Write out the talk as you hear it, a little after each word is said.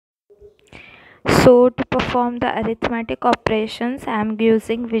So to perform the arithmetic operations, I am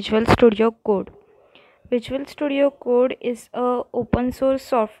using Visual Studio Code. Visual Studio Code is a open source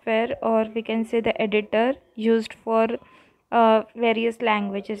software, or we can say the editor used for various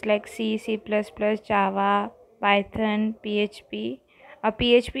languages like C, C++, Java, Python, PHP.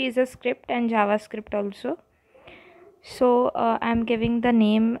 PHP is a script and JavaScript also. So I'm giving the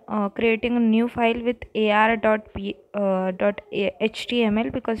name, creating a new file with ar.html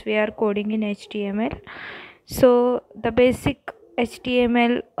because we are coding in HTML. So the basic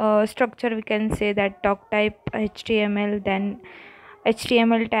HTML structure, we can say that doc type HTML, then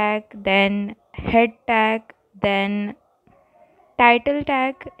HTML tag, then head tag, then title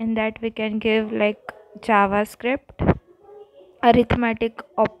tag. In that we can give like JavaScript, arithmetic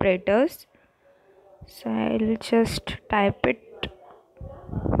operators. So I'll just type it,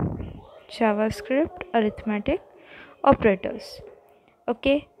 JavaScript arithmetic operators.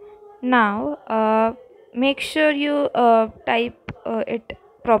 Okay, now make sure you type it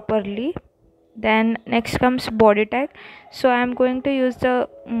properly. Then next comes body tag. So I am going to use the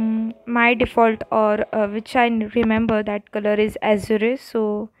my default, or which I remember that color is azure,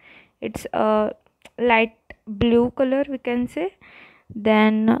 so it's a light blue color, we can say.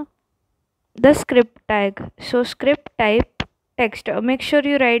 Then the script tag, so script type text, make sure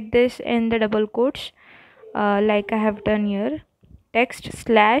you write this in the double quotes, like I have done here, text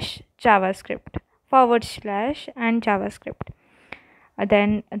slash JavaScript / and JavaScript.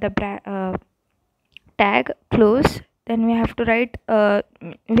 Then the tag close. Then we have to write,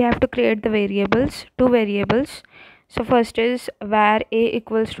 we have to create the variables, two variables. So first is var a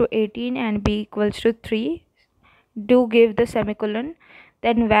equals to 18 and b equals to 3. Do give the semicolon.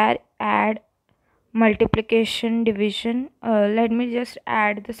 Then var add multiplication, division. Let me just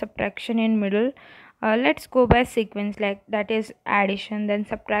add the subtraction in middle. Let's go by sequence, like that is addition, then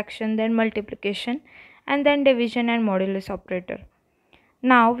subtraction, then multiplication, and then division and modulus operator.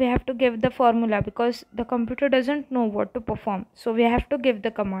 Now we have to give the formula because the computer doesn't know what to perform, so we have to give the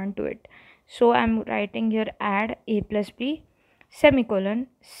command to it. So I'm writing here add a plus b semicolon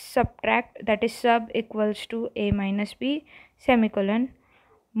subtract, that is sub equals to a minus b semicolon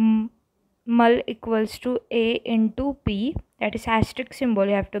mul equals to a into p, that is asterisk symbol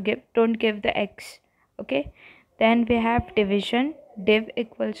you have to give, don't give the x. Okay, then we have division, div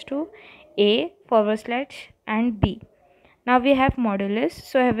equals to a / and b. Now we have modulus,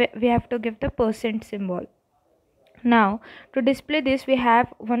 so we have to give the percent symbol. Now to display this, we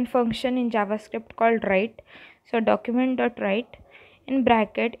have one function in JavaScript called write. So document.write, in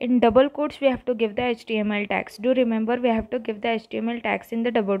bracket, in double quotes we have to give the HTML tags. Do remember, we have to give the HTML tags in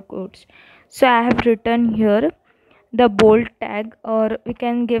the double quotes. So I have written here the bold tag, or we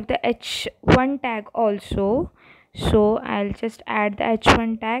can give the h1 tag also. So I'll just add the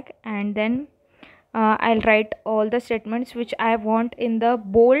h1 tag, and then I'll write all the statements which I want in the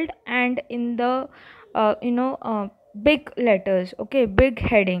bold and in the big letters, okay, big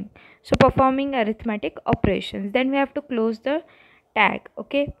heading. So performing arithmetic operations. Then we have to close the tag.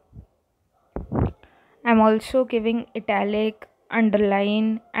 Okay, I'm also giving italic,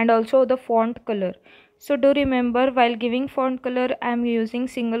 underline, and also the font color. So do remember, while giving font color I'm using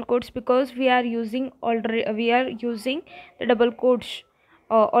single quotes because we are using the double quotes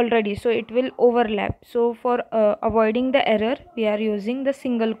already, so it will overlap. So for avoiding the error, we are using the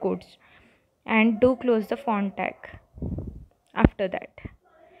single quotes. And do close the font tag after that.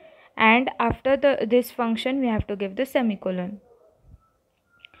 And after this function we have to give the semicolon.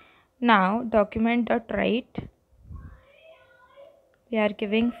 Now document.write, we are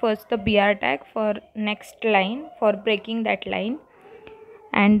giving first the br tag for next line, for breaking that line,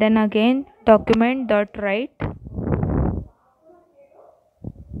 and then again document.write,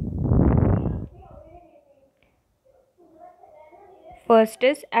 first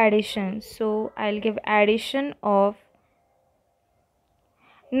is addition, so I'll give addition of.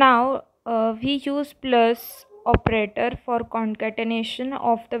 Now we use plus operator for concatenation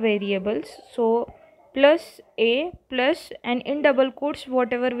of the variables. So plus a plus, and in double quotes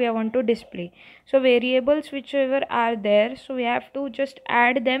whatever we want to display. So variables whichever are there, so we have to just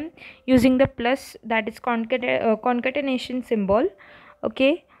add them using the plus, that is concatenation symbol.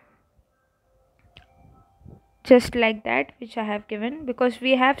 Okay, just like that, which I have given, because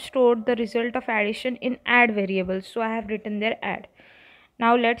we have stored the result of addition in add variables, so I have written there add.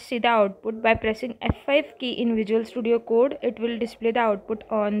 Now let's see the output. By pressing F5 key in Visual Studio Code, it will display the output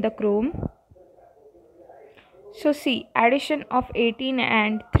on the Chrome. So see, addition of 18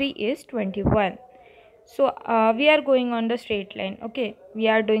 and 3 is 21. So we are going on the straight line. Okay, we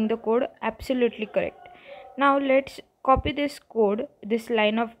are doing the code absolutely correct. Now let's copy this code, this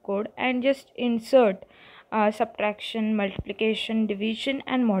line of code, and just insert subtraction, multiplication, division,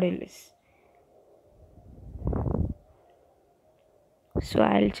 and modulus. So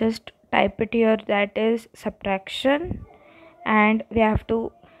I'll just type it here, that is subtraction, and we have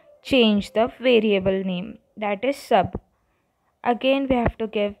to change the variable name, that is sub. Again we have to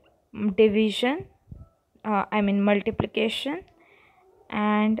give division, multiplication,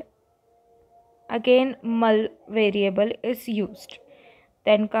 and again mul variable is used.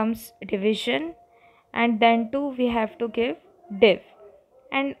 Then comes division, and then too we have to give div,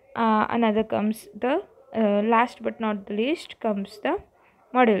 and another comes the last but not the least comes the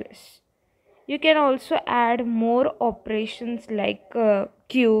modulus. You can also add more operations like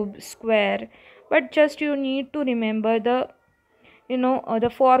cube, square, but just you need to remember the the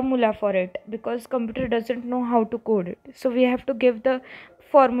formula for it, because computer doesn't know how to code it. So we have to give the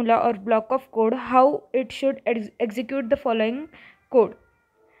formula or block of code how it should execute the following code.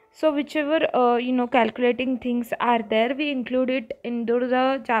 So whichever calculating things are there, we include it into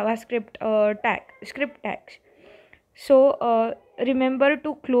the JavaScript script tags. So remember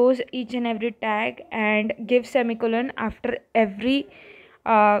to close each and every tag and give semicolon after every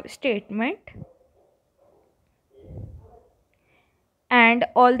statement, and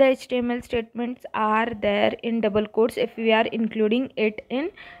all the HTML statements are there in double quotes if we are including it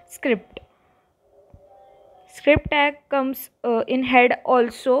in script. Script tag comes in head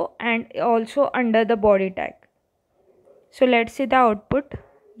also, and also under the body tag. So let's see the output.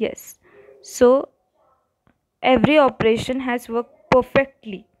 Yes, so every operation has worked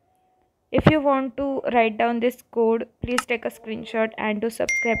perfectly. If you want to write down this code, please take a screenshot and to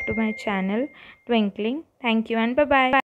subscribe to my channel Twinkling. Thank you and bye bye.